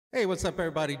Hey, what's up,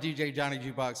 everybody? DJ Johnny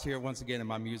Jukebox here once again in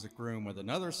my music room with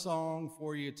another song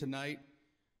for you tonight.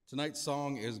 Tonight's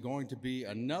song is going to be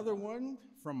another one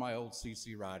from my old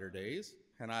CC Rider days,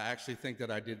 and I actually think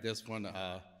that I did this one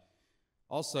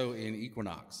also in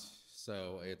Equinox.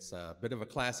 So it's a bit of a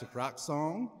classic rock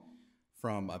song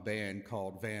from a band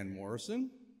called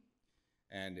Morrison,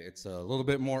 and it's a little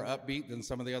bit more upbeat than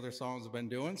some of the other songs I've been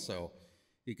doing, so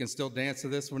you can still dance to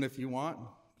this one if you want,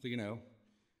 you know.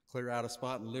 Clear out a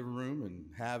spot in the living room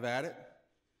and have at it.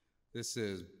 This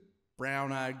is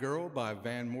Brown Eyed Girl by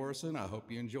Van Morrison. I hope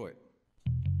you enjoy it.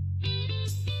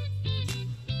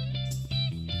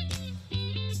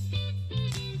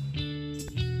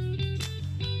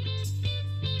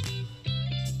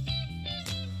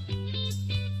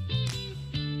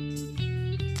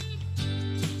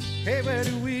 Hey, where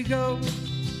do we go?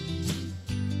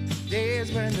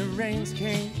 Days when the rains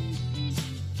came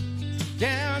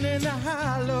down in the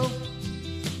hollow,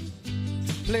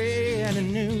 playing a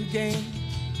new game,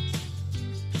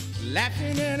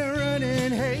 laughing and a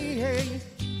running, hey, hey,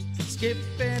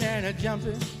 skipping and a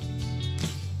jumping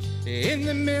in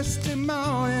the misty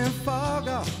morning fog.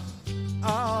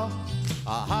 Oh,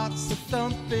 our hearts are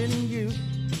thumping you,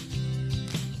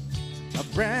 a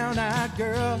brown-eyed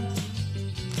girl.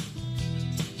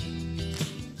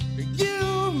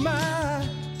 You, my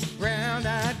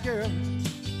brown-eyed girl.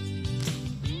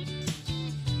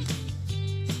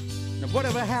 Now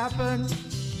whatever happened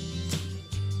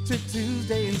to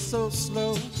Tuesday and so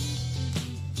slow,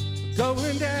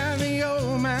 going down the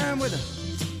old mine with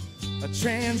a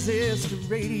transistor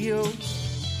radio,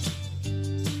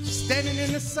 standing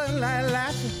in the sunlight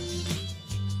laughing,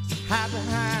 hide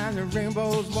behind the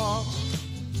rainbow's wall,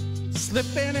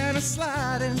 slipping and a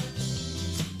sliding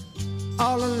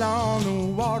all along the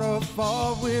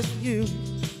waterfall with you,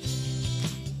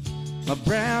 my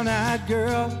brown-eyed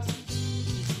girl.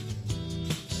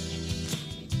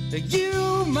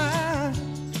 You, my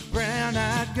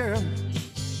brown-eyed girl.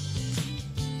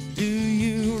 Do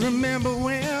you remember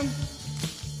when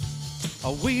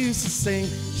we used to sing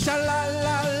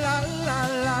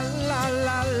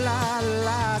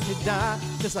sha-la-la-la-la-la-la-la-la-la-la-da,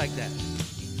 just like that?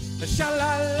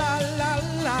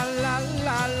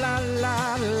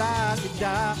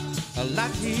 Sha-la-la-la-la-la-la-la-la-la-da,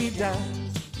 la-dee-da.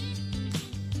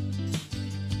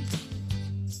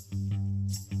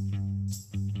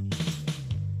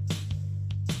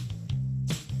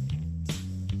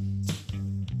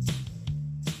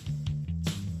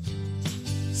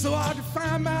 So hard to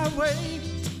find my way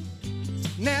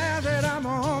now that I'm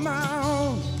on my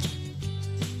own.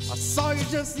 I saw you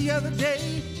just the other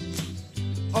day.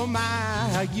 Oh my,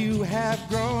 how you have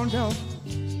grown. Don't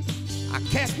I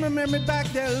cast my memory back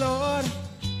there, Lord.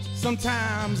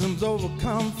 Sometimes I'm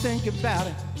overcome, think about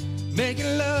it.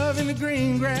 Making love in the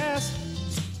green grass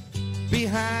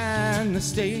behind the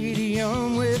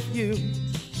stadium with you,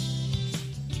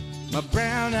 my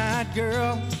brown-eyed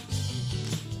girl.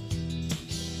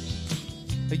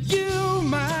 You,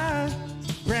 my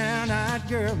brown-eyed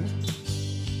girl.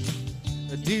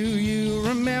 Do you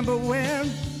remember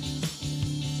when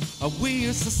we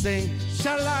used to sing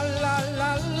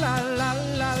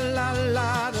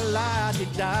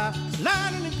sha-la-la-la-la-la-la-la-la-la-la-da,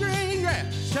 lying in the green grass,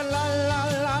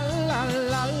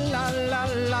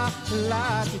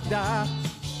 sha-la-la-la-la-la-la-la-la-da.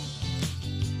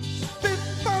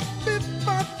 Bip-bop,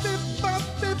 bip-bop, bip-bop,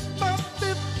 bip-bop,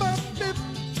 bip-bop, bip,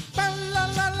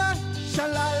 ba-la-la-la,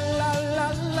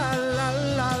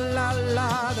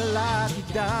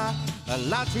 sha-la-la-la-la-la-la-la-la-la-da,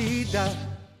 la-dee-da.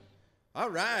 All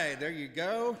right, there you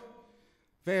go.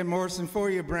 Van Morrison for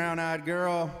you, brown-eyed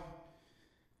girl.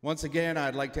 Once again,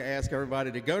 I'd like to ask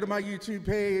everybody to go to my YouTube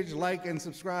page, like and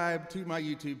subscribe to my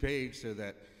YouTube page so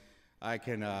that I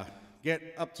can get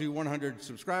up to 100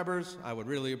 subscribers. I would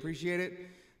really appreciate it.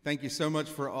 Thank you so much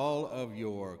for all of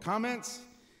your comments.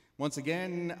 Once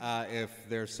again, if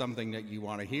there's something that you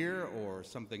want to hear or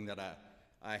something that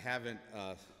I haven't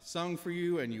sung for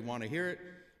you and you want to hear it,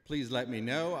 please let me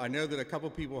know. I know that a couple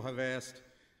people have asked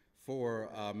for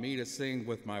me to sing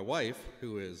with my wife,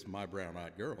 who is my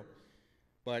brown-eyed girl,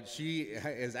 but she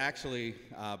is actually,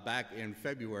 back in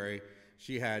February,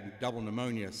 she had double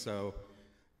pneumonia, so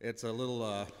it's a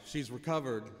little, she's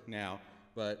recovered now,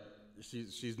 but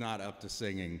she's not up to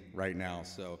singing right now,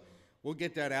 so we'll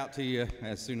get that out to you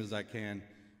as soon as I can,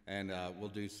 and we'll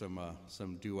do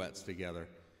some duets together.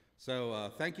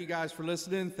 So thank you guys for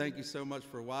listening. Thank you so much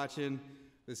for watching.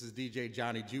 This is DJ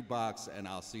Johnny Jukebox, and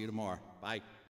I'll see you tomorrow. Bye.